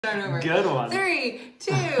Start over. Good one. 3,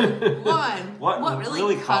 2, 1. What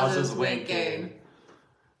really causes weight gain?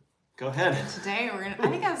 Go ahead. Today I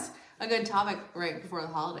think that's a good topic right before the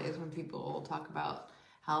holidays when people talk about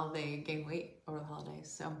how they gain weight over the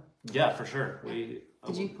holidays. So yeah, for sure. Yeah.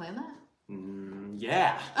 Did you plan that?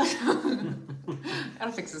 Yeah.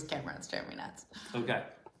 Gotta fix this camera. It's driving me nuts. Okay.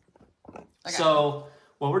 So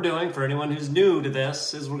what we're doing for anyone who's new to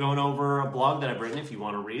this is we're going over a blog that I've written. If you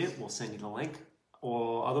want to read it, we'll send you the link.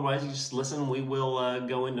 Or otherwise, you just listen. We will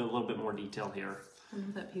go into a little bit more detail here. I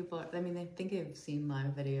know that people, they think they've seen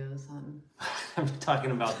live videos on... I'm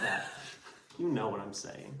talking about that. You know what I'm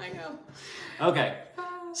saying. I know. Okay.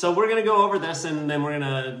 So we're going to go over this, and then we're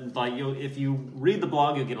going to, if you read the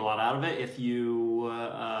blog, you'll get a lot out of it. If you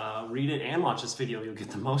read it and watch this video, you'll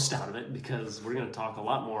get the most out of it, because we're going to talk a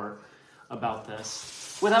lot more about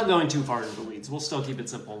this without going too far into the weeds. We'll still keep it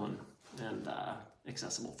simple and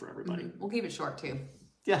accessible for everybody. We'll keep it short too.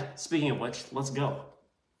 Yeah, speaking of which, let's go.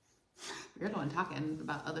 You're the one talking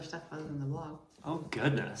about other stuff other than the blog. Oh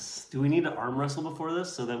goodness. Do we need to arm wrestle before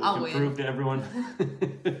this so that we can prove to everyone?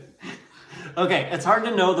 Okay, it's hard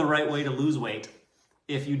to know the right way to lose weight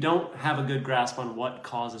if you don't have a good grasp on what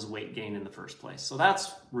causes weight gain in the first place. So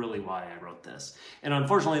that's really why I wrote this. And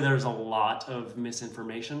unfortunately, there's a lot of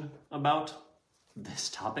misinformation about this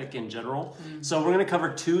topic in general. So we're going to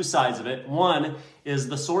cover two sides of it. One is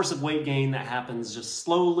the source of weight gain that happens just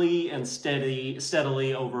slowly and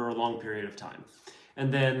steadily over a long period of time.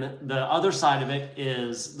 And then the other side of it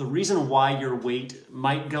is the reason why your weight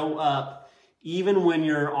might go up even when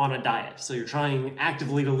you're on a diet. So you're trying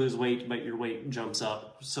actively to lose weight, but your weight jumps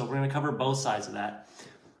up. So we're going to cover both sides of that.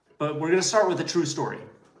 But we're going to start with a true story.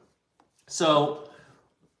 So,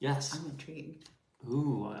 yes. I'm intrigued.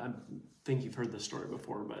 Ooh, I think you've heard this story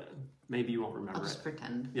before, but maybe you won't remember it. I'll just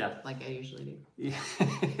pretend. Yeah. Like I usually do. Yeah.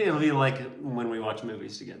 It'll be like when we watch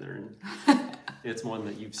movies together and it's one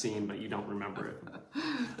that you've seen, but you don't remember it.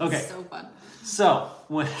 Okay. It's so fun. So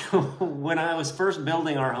when I was first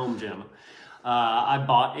building our home gym, I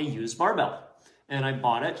bought a used barbell. And I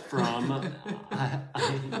bought it from,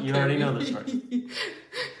 you already know this story.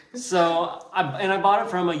 So I bought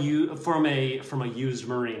it from a used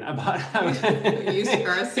Marine. I bought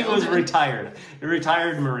it. It was retired, a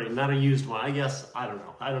retired Marine, not a used one. I guess I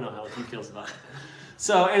don't know how he feels about it.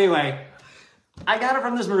 So anyway, I got it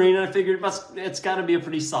from this Marine, and I figured it's got to be a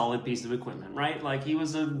pretty solid piece of equipment, right? Like he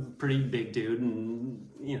was a pretty big dude, and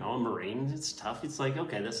a Marine. It's tough. It's like,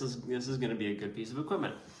 okay, this is going to be a good piece of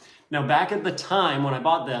equipment. Now, back at the time when I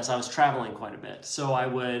bought this, I was traveling quite a bit. So I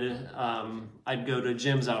would, I'd go to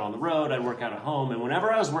gyms out on the road, I'd work out at home, and whenever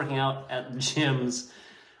I was working out at gyms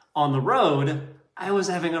on the road, I was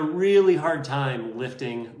having a really hard time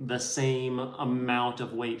lifting the same amount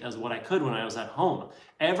of weight as what I could when I was at home.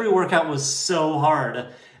 Every workout was so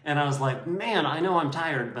hard, and I was like, man, I know I'm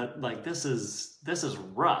tired, but like this is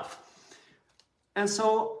rough. And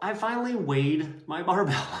so I finally weighed my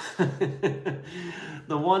barbell.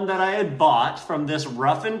 The one that I had bought from this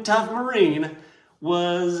rough and tough Marine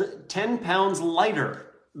was 10 pounds lighter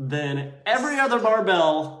than every other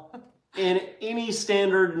barbell in any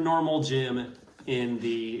standard normal gym in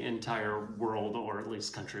the entire world, or at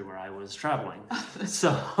least country where I was traveling.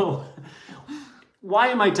 So why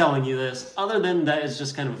am I telling you this? Other than that, it's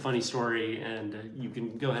just kind of a funny story, and you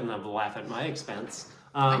can go ahead and have a laugh at my expense.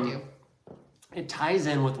 I do. It ties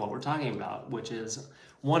in with what we're talking about, which is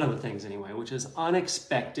one of the things anyway, which is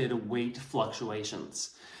unexpected weight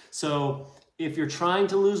fluctuations. So if you're trying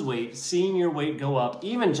to lose weight, seeing your weight go up,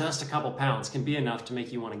 even just a couple pounds, can be enough to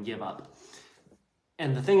make you want to give up.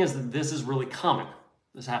 And the thing is that this is really common.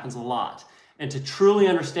 This happens a lot. And to truly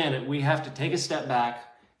understand it, we have to take a step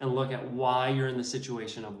back and look at why you're in the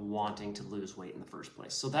situation of wanting to lose weight in the first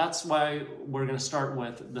place. So that's why we're going to start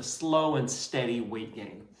with the slow and steady weight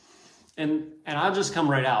gain. And I'll just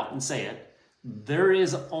come right out and say it. There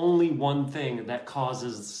is only one thing that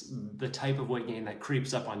causes the type of weight gain that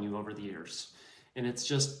creeps up on you over the years. And it's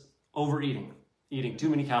just overeating. Eating too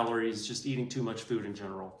many calories, just eating too much food in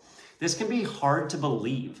general. This can be hard to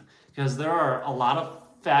believe because there are a lot of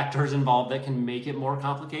factors involved that can make it more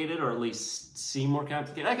complicated, or at least seem more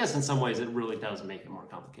complicated. I guess in some ways it really does make it more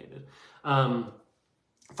complicated.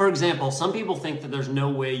 For example, some people think that there's no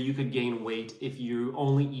way you could gain weight if you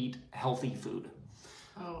only eat healthy food.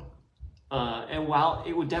 Oh. And while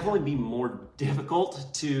it would definitely be more difficult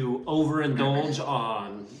to overindulge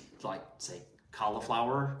on, like, say,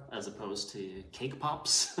 cauliflower as opposed to cake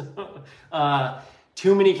pops,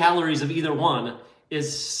 too many calories of either one,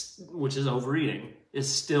 which is overeating, is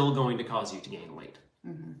still going to cause you to gain weight.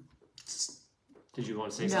 Mm-hmm. Did you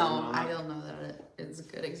want to say something? No, I don't know that it's a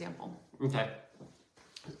good example. Okay.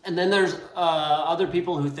 And then there's other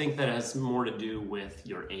people who think that it has more to do with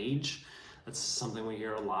your age. That's something we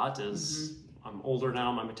hear a lot is I'm older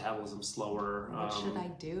now, my metabolism's slower. What should I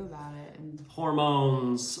do about it? And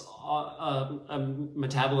hormones,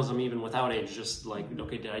 metabolism even without age, just like,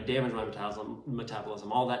 okay, did I damage my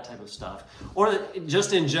metabolism, all that type of stuff. Or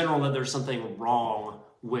just in general that there's something wrong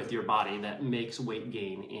with your body that makes weight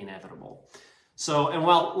gain inevitable. So, and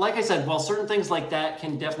while, like I said, while certain things like that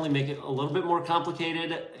can definitely make it a little bit more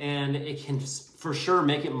complicated and it can for sure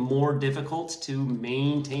make it more difficult to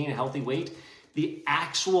maintain a healthy weight, the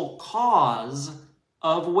actual cause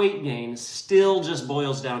of weight gain still just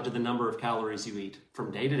boils down to the number of calories you eat from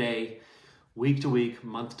day to day, week to week,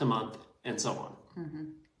 month to month, and so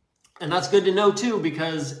on. And that's good to know too,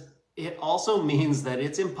 because it also means that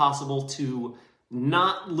it's impossible to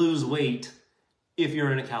not lose weight if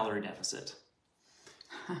you're in a calorie deficit.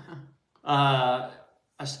 I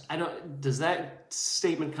don't, does that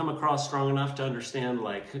statement come across strong enough to understand,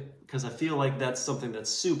 like, because I feel like that's something that's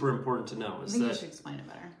super important to know. I think you should explain it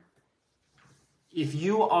better. If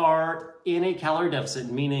you are in a calorie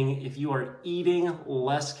deficit, meaning if you are eating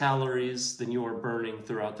less calories than you are burning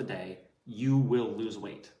throughout the day, you will lose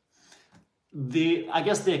weight. I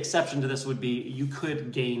guess the exception to this would be you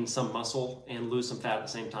could gain some muscle and lose some fat at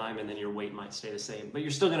the same time, and then your weight might stay the same. But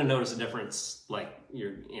you're still going to notice a difference, like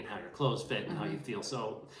in how your clothes fit and how you feel.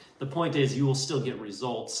 So the point is, you will still get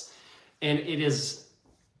results, and it is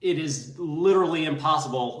literally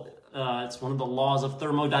impossible. It's one of the laws of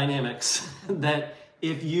thermodynamics that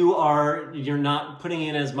if you're not putting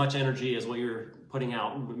in as much energy as what you're putting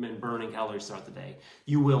out and burning calories throughout the day,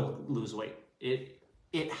 you will lose weight.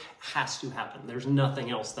 It has to happen. There's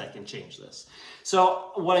nothing else that can change this.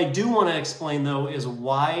 So what I do want to explain though is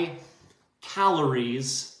why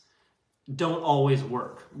calories don't always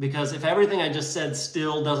work. Because if everything I just said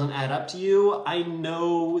still doesn't add up to you, I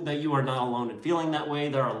know that you are not alone in feeling that way.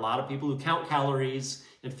 There are a lot of people who count calories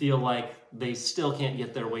and feel like they still can't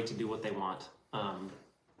get their way to do what they want.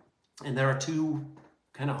 And there are two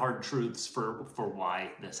kind of hard truths for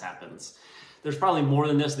why this happens. There's probably more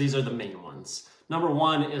than this. These are the main ones. Number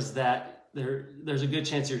one is that there's a good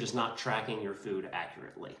chance you're just not tracking your food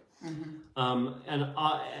accurately. And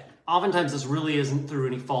oftentimes this really isn't through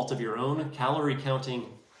any fault of your own. Calorie counting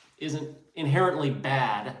isn't inherently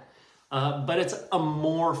bad, but it's a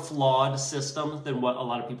more flawed system than what a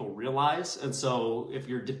lot of people realize. And so if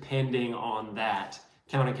you're depending on that,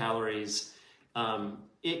 counting calories,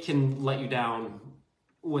 it can let you down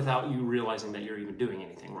without you realizing that you're even doing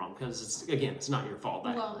anything wrong, because it's not your fault.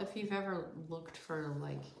 Well, if you've ever looked for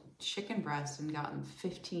like chicken breast and gotten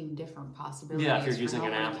 15 different possibilities if you're for using how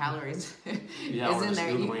an many app. calories Yeah, is in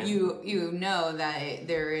there, you know that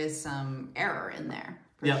there is some error in there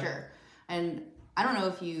for sure. And I don't know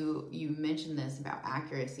if you mentioned this about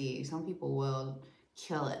accuracy. Some people will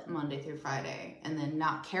kill it Monday through Friday and then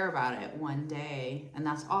not care about it one day, and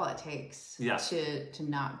that's all it takes to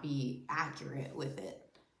not be accurate with it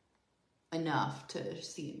enough to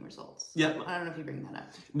see results. I don't know if you bring that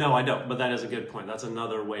up. No, I don't, but that is a good point. That's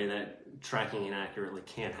another way that tracking inaccurately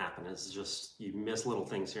can happen, is just you miss little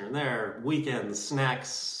things here and there. Weekends,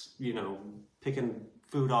 snacks, picking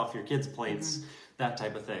food off your kids' plates, that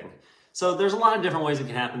type of thing. So there's a lot of different ways it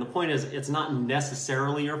can happen. The point is, it's not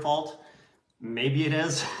necessarily your fault. Maybe it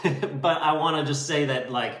is, but I want to just say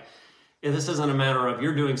that, like, if this isn't a matter of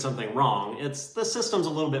you're doing something wrong, it's the system's a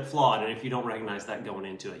little bit flawed, and if you don't recognize that going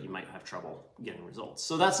into it, you might have trouble getting results.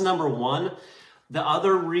 So that's number one. The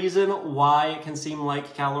other reason why it can seem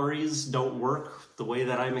like calories don't work the way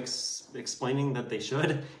that I'm explaining that they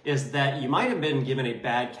should is that you might have been given a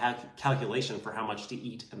bad calculation for how much to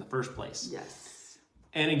eat in the first place. Yes.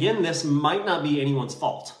 And again, this might not be anyone's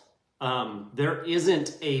fault. There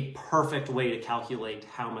isn't a perfect way to calculate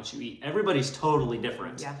how much you eat. Everybody's totally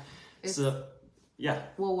different. Yeah.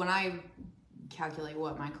 Well, when I calculate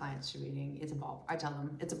what my clients should be eating, I tell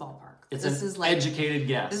them it's a ballpark. It's educated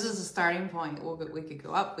guess. This is a starting point. We could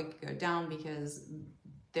go up, we could go down, because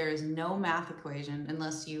there is no math equation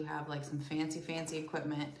unless you have like some fancy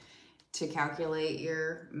equipment to calculate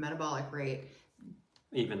your metabolic rate.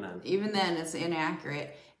 Even then, it's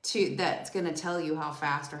inaccurate. That's going to tell you how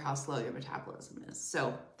fast or how slow your metabolism is.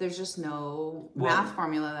 So there's just no math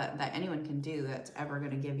formula that anyone can do that's ever going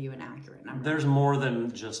to give you an accurate number. There's more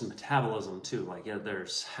than just metabolism too. Like,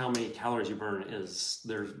 there's how many calories you burn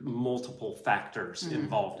there's multiple factors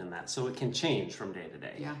involved in that. So it can change from day to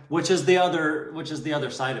day. Yeah. Which is the other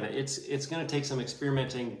side of it. It's going to take some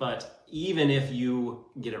experimenting, but even if you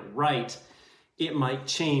get it right, it might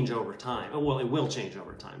change over time. Well, it will change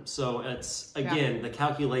over time. So it's, again, the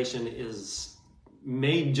calculation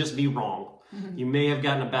may just be wrong. You may have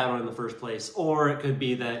gotten a bad one in the first place, or it could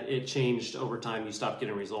be that it changed over time. You stopped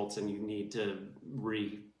getting results and you need to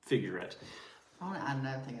refigure it. I want to add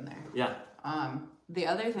another thing in there. Yeah. The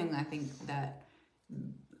other thing I think that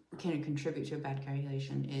can contribute to a bad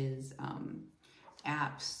calculation is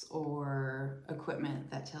apps or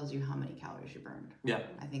equipment that tells you how many calories you burned. Yeah.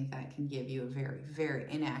 I think that can give you a very, very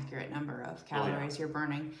inaccurate number of calories you're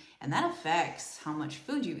burning. And that affects how much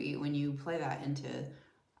food you eat when you play that into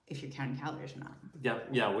if you're counting calories or not. Yeah.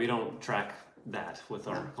 Yeah. We don't track that with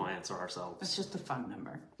our clients or ourselves. It's just a fun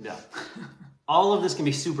number. Yeah. All of this can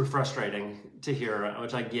be super frustrating to hear,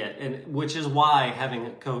 which I get, and which is why having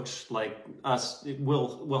a coach like us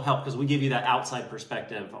will help, because we give you that outside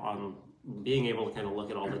perspective on being able to kind of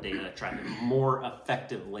look at all the data, track it more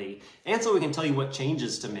effectively, and so we can tell you what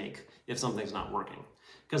changes to make if something's not working,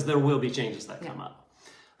 because there will be changes that come up.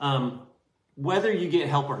 Whether you get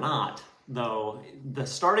help or not, though, the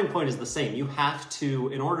starting point is the same. You have to,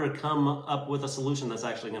 in order to come up with a solution that's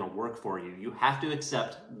actually going to work for you, you have to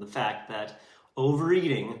accept the fact that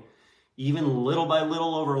overeating, even little by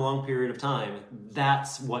little over a long period of time, that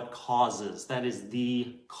is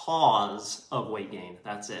the cause of weight gain.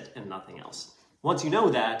 That's it, and nothing else. Once you know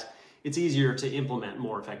that, it's easier to implement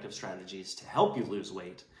more effective strategies to help you lose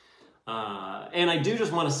weight. And I do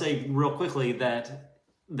just want to say real quickly that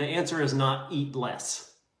the answer is not eat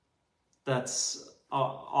less. That's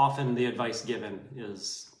often the advice given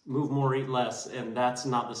is move more, eat less, and that's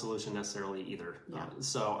not the solution necessarily either. Yeah.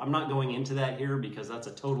 So I'm not going into that here because that's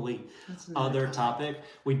a totally other topic.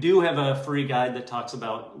 We do have a free guide that talks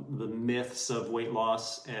about the myths of weight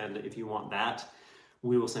loss, and if you want that,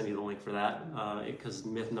 we will send you the link for that, because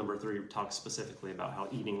myth number 3 talks specifically about how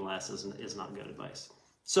eating less is not good advice.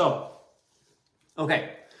 So,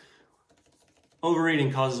 okay.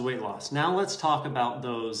 Overeating causes weight loss. Now let's talk about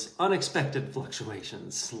those unexpected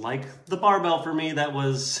fluctuations. Like the barbell for me, that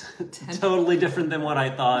was totally different than what I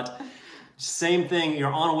thought. Same thing,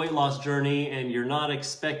 you're on a weight loss journey and you're not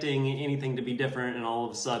expecting anything to be different, and all of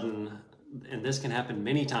a sudden, and this can happen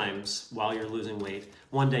many times while you're losing weight,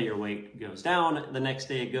 one day your weight goes down, the next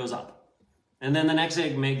day it goes up. And then the next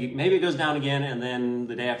day, maybe it goes down again, and then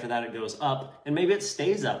the day after that it goes up, and maybe it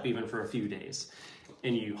stays up even for a few days.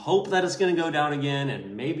 And you hope that it's going to go down again,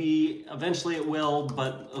 and maybe eventually it will,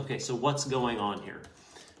 but okay, so what's going on here?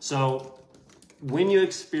 So when you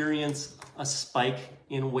experience a spike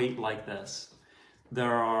in weight like this,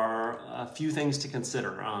 there are a few things to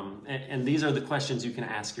consider, and these are the questions you can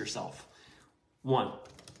ask yourself. 1,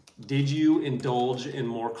 did you indulge in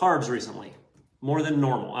more carbs recently? More than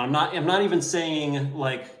normal. I'm not even saying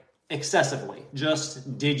like excessively,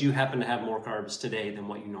 just did you happen to have more carbs today than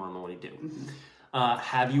what you normally do? Mm-hmm.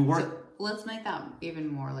 Have you worked? So let's make that even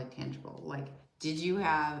more like tangible. Like, did you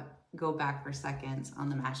go back for seconds on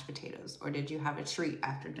the mashed potatoes, or did you have a treat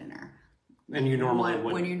after dinner? And you normally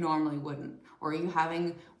wouldn't. When you normally wouldn't. Or are you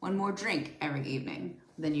having one more drink every evening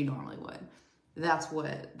than you normally would? That's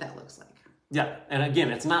what that looks like. Yeah, and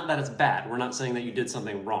again, it's not that it's bad. We're not saying that you did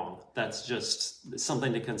something wrong. That's just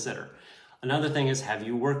something to consider. Another thing is, have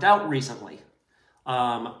you worked out recently?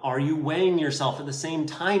 Are you weighing yourself at the same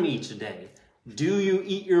time each day? Do you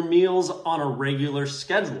eat your meals on a regular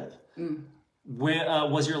schedule?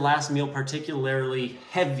 Was your last meal particularly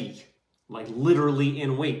heavy, like literally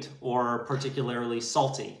in weight, or particularly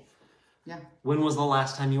salty? Yeah. When was the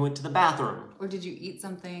last time you went to the bathroom? Or did you eat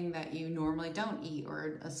something that you normally don't eat,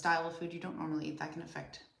 or a style of food you don't normally eat? That can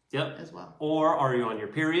affect as well. Or are you on your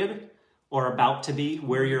period, or about to be?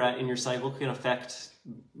 Where you're at in your cycle can affect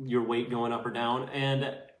your weight going up or down.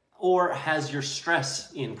 Or has your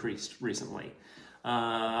stress increased recently?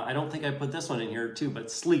 I don't think I put this one in here too,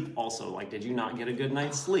 but sleep also. Like, did you not get a good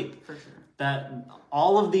night's sleep? For sure. That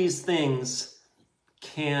all of these things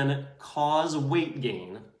can cause weight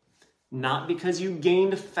gain, not because you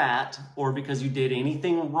gained fat or because you did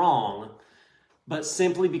anything wrong, but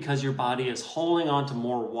simply because your body is holding on to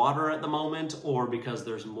more water at the moment, or because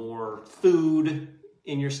there's more food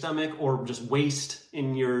in your stomach, or just waste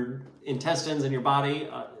in your intestines in your body.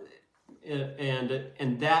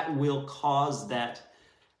 And that will cause that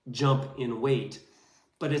jump in weight,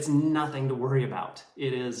 but it's nothing to worry about.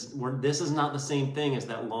 This is not the same thing as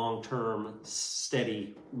that long-term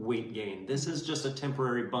steady weight gain. This is just a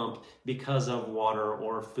temporary bump because of water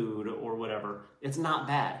or food or whatever. It's not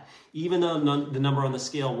bad. Even though the number on the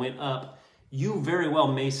scale went up, you very well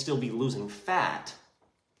may still be losing fat.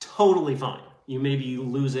 Totally fine. You may be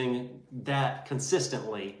losing that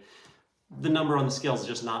consistently. The number on the scale is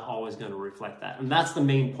just not always going to reflect that. And that's the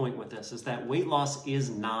main point with this, is that weight loss is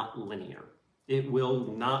not linear. It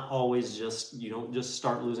will not always you don't just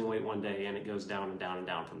start losing weight one day and it goes down and down and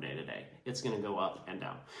down from day to day. It's going to go up and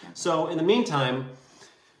down. Okay. So in the meantime,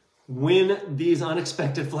 when these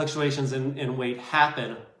unexpected fluctuations in weight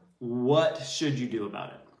happen, what should you do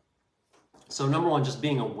about it? So number one, just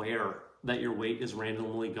being aware that your weight is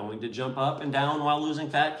randomly going to jump up and down while losing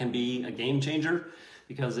fat can be a game changer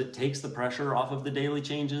because it takes the pressure off of the daily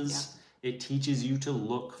changes. Yeah. It teaches you to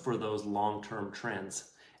look for those long-term trends.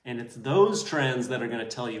 And it's those trends that are going to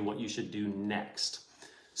tell you what you should do next.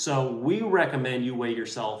 So we recommend you weigh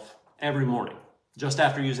yourself every morning, just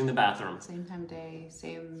after using the bathroom. Same time of day,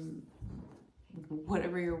 same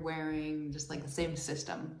whatever you're wearing, just like the same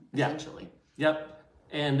system, essentially. Yep.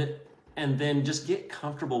 And then just get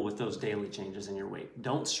comfortable with those daily changes in your weight.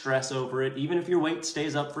 Don't stress over it. Even if your weight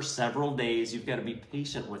stays up for several days, you've got to be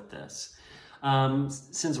patient with this.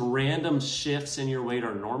 Since random shifts in your weight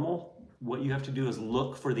are normal, what you have to do is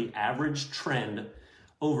look for the average trend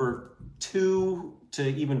over 2 to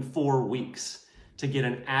even 4 weeks to get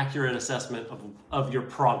an accurate assessment of your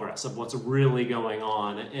progress, of what's really going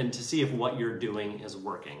on, and to see if what you're doing is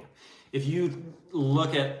working. If you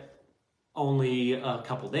look at only a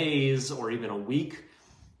couple days or even a week,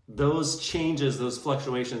 those changes, those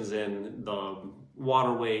fluctuations in the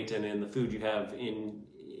water weight and in the food you have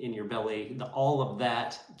in your belly, all of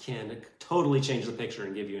that can totally change the picture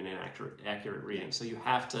and give you an accurate reading. So you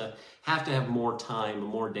have to have more time,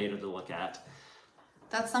 more data to look at.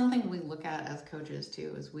 That's something we look at as coaches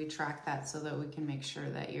too, is we track that so that we can make sure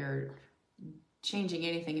that you're changing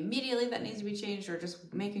anything immediately that needs to be changed, or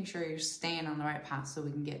just making sure you're staying on the right path so we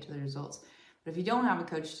can get to the results. But if you don't have a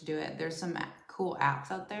coach to do it, there's some cool apps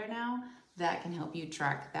out there now that can help you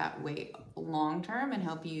track that weight long term and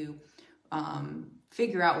help you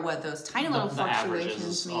figure out what those tiny little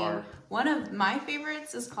fluctuations mean. Are. One of my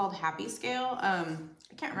favorites is called Happy Scale. I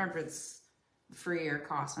can't remember if it's free or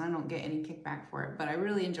cost, and I don't get any kickback for it, but I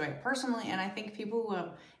really enjoy it personally. And I think people who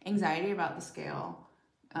have anxiety about the scale,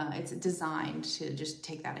 it's designed to just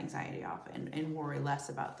take that anxiety off and worry less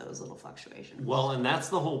about those little fluctuations. Well, and that's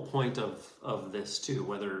the whole point of this too,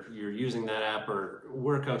 whether you're using that app or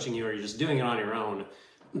we're coaching you or you're just doing it on your own.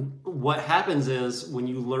 What happens is when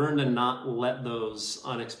you learn to not let those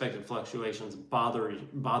unexpected fluctuations bother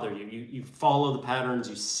you, you follow the patterns,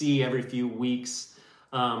 you see every few weeks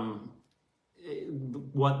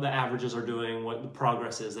what the averages are doing, what the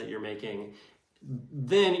progress is that you're making,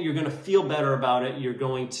 then you're going to feel better about it. You're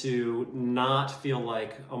going to not feel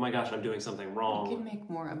like, oh my gosh, I'm doing something wrong. You can make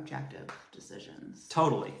more objective decisions.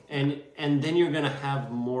 Totally. And then you're going to have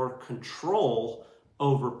more control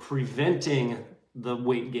over preventing the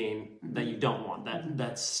weight gain that you don't want,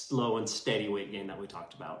 that slow and steady weight gain that we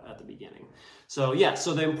talked about at the beginning. So yeah,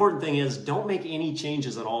 so the important thing is don't make any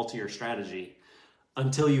changes at all to your strategy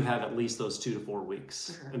until you have at least those 2 to 4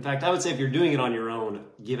 weeks. Sure. In fact, I would say if you're doing it on your own,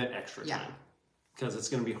 give it extra time because it's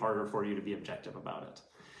going to be harder for you to be objective about it.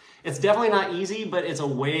 It's definitely not easy, but it's a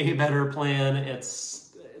way better plan.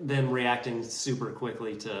 It's than reacting super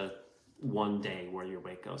quickly to one day where your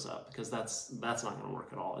weight goes up, because that's not going to work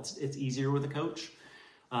at all. It's easier with a coach,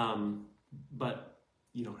 but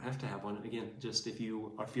you don't have to have one. Again, just if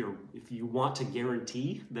you want to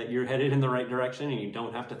guarantee that you're headed in the right direction and you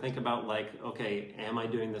don't have to think about like, okay, am I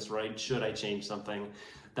doing this right? Should I change something?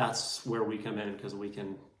 That's where we come in, because we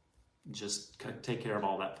can just take care of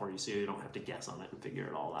all that for you, so you don't have to guess on it and figure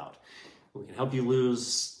it all out. We can help you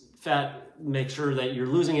lose fat, make sure that you're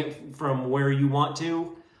losing it from where you want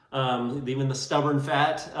to. Even the stubborn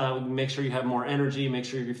fat, make sure you have more energy, make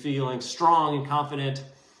sure you're feeling strong and confident,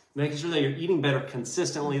 making sure that you're eating better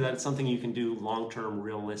consistently, that it's something you can do long-term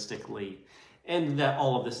realistically, and that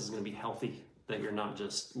all of this is going to be healthy, that you're not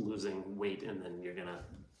just losing weight and then you're going to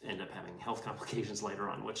end up having health complications later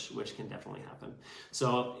on, which can definitely happen.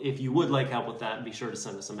 So if you would like help with that, be sure to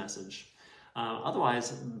send us a message.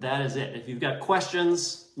 Otherwise, that is it. If you've got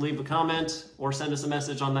questions, leave a comment or send us a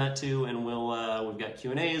message on that too, and we've got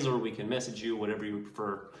Q&As, or we can message you, whatever you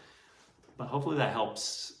prefer. But hopefully that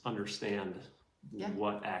helps understand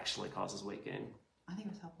what actually causes weight gain. I think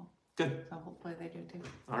it was helpful. Good. So hopefully they do too.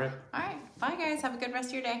 All right. All right. Bye guys. Have a good rest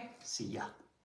of your day. See ya.